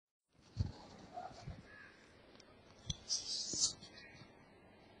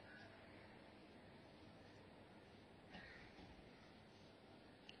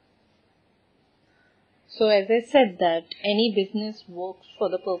So as I said that any business works for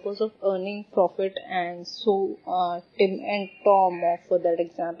the purpose of earning profit, and so Tim and Tom, or for that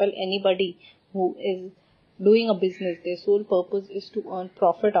example, anybody who is doing a business, their sole purpose is to earn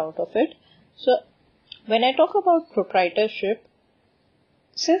profit out of it. So when I talk about proprietorship,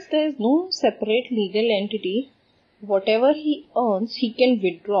 since there is no separate legal entity, whatever he earns, he can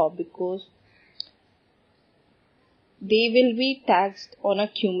withdraw because they will be taxed on a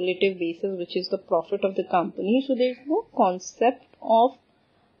cumulative basis, which is the profit of the company. So there is no concept of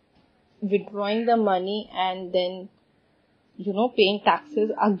withdrawing the money and then, paying taxes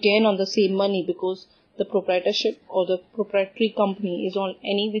again on the same money, because the proprietorship or the proprietary company is on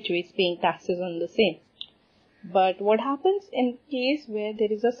any which way paying taxes on the same. But what happens in case where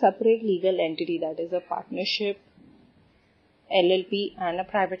there is a separate legal entity, that is a partnership, LLP, and a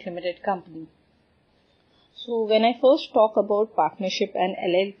private limited company? So when I first talk about partnership and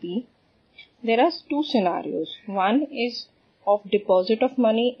LLP, there are two scenarios. One is of deposit of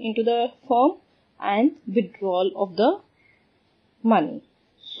money into the firm and withdrawal of the money.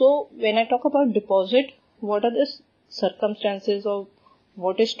 So when I talk about deposit, what are the circumstances of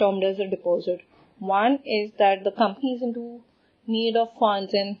what is termed as a deposit? One is that the company is into need of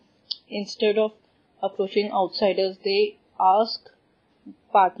funds, and instead of approaching outsiders, they ask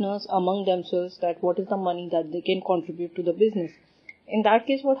partners among themselves that what is the money that they can contribute to the business. In that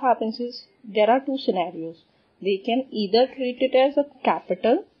case, what happens is there are two scenarios. They can either treat it as a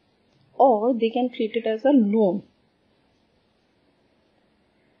capital or they can treat it as a loan.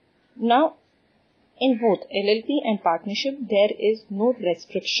 Now, in both LLP and partnership, there is no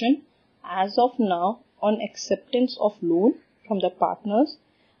restriction as of now on acceptance of loan from the partners,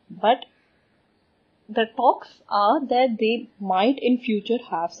 but the talks are that they might in future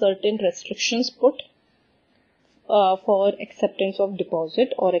have certain restrictions put for acceptance of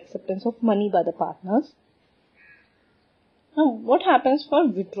deposit or acceptance of money by the partners. Now, what happens for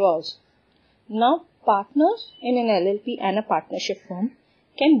withdrawals? Now, partners in an LLP and a partnership firm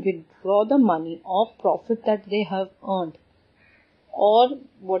can withdraw the money or profit that they have earned, or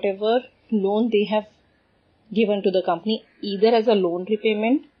whatever loan they have given to the company, either as a loan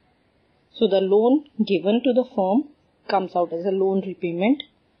repayment. So the loan given to the firm comes out as a loan repayment.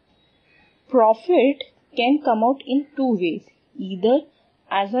 Profit can come out in two ways, either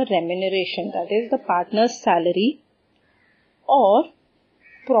as a remuneration, that is the partner's salary, or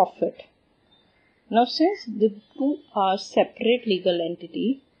profit. Now, since the two are separate legal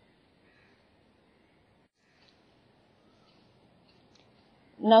entities,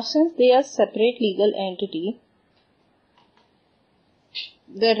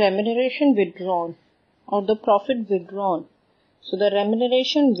 the remuneration withdrawn or the profit withdrawn. So the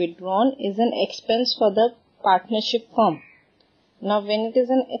remuneration withdrawn is an expense for the partnership firm. Now when it is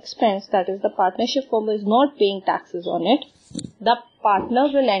an expense, that is the partnership firm is not paying taxes on it, the partner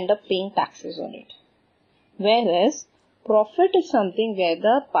will end up paying taxes on it. Whereas profit is something where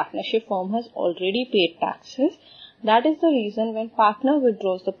the partnership firm has already paid taxes. That is the reason when partner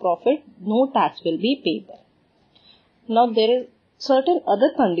withdraws the profit, no tax will be payable. Now there is certain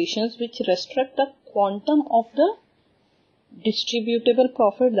other conditions which restrict the quantum of the distributable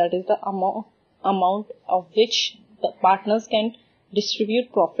profit, that is the amount of which the partners can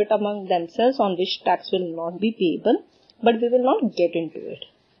distribute profit among themselves, on which tax will not be payable, but we will not get into it.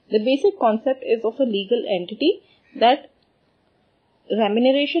 The basic concept is of a legal entity that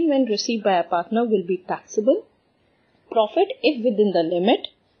remuneration when received by a partner will be taxable. Profit, if within the limit,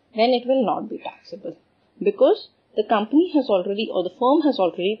 then it will not be taxable, because the company has already, or the firm has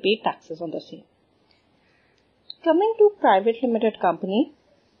already paid taxes on the same. Coming to private limited company.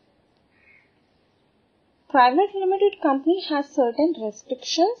 Private limited company has certain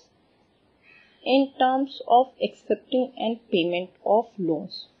restrictions in terms of accepting and payment of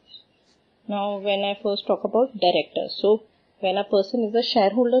loans. Now, when I first talk about directors, so when a person is a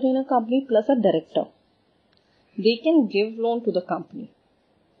shareholder in a company plus a director, they can give loan to the company,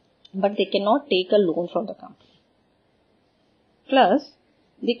 but they cannot take a loan from the company. Plus,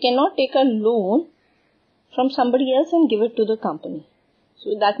 they cannot take a loan from somebody else and give it to the company.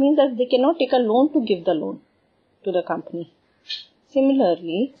 So that means that they cannot take a loan to give the loan to the company.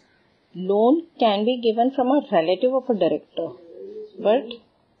 Similarly, loan can be given from a relative of a director, but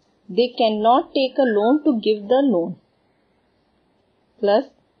they cannot take a loan to give the loan. Plus,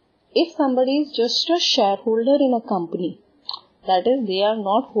 if somebody is just a shareholder in a company, that is, they are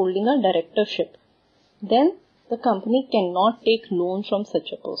not holding a directorship, then the company cannot take loan from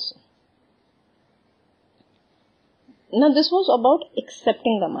such a person. Now, this was about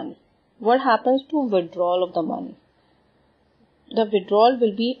accepting the money. What happens to withdrawal of the money? the withdrawal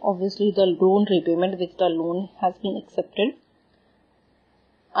will be obviously the loan repayment, which the loan has been accepted.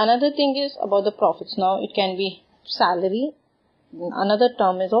 Another thing is about the profits. Now it can be salary. Another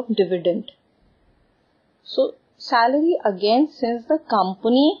term is of dividend. So salary, again, since the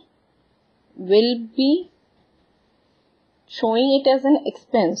company will be showing it as an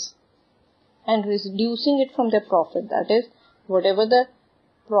expense and reducing it from their profit, that is, whatever the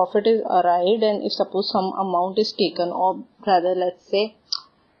profit is arrived, and if suppose some amount is taken, or rather let's say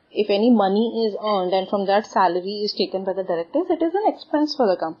if any money is earned and from that salary is taken by the directors, it is an expense for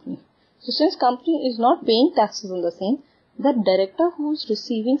the company. So since company is not paying taxes on the same, the director who is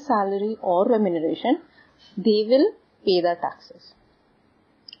receiving salary or remuneration, they will pay the taxes.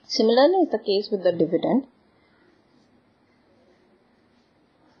 Similarly is the case with the dividend.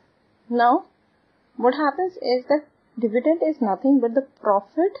 Now what happens is that dividend is nothing but the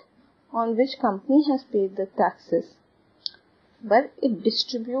profit on which company has paid the taxes, but it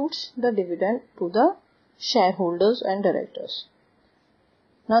distributes the dividend to the shareholders and directors.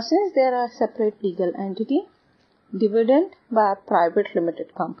 Now since they are a separate legal entity, dividend by a private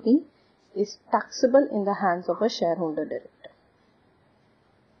limited company is taxable in the hands of a shareholder director.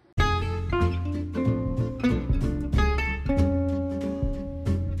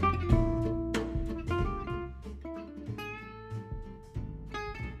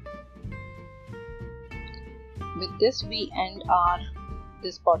 With this, we end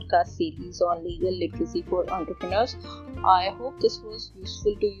this podcast series on legal literacy for entrepreneurs. I hope this was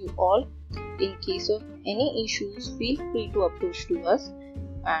useful to you all. In case of any issues, feel free to approach to us,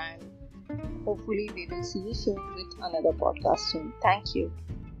 and hopefully we will see you soon with another podcast soon. Thank you.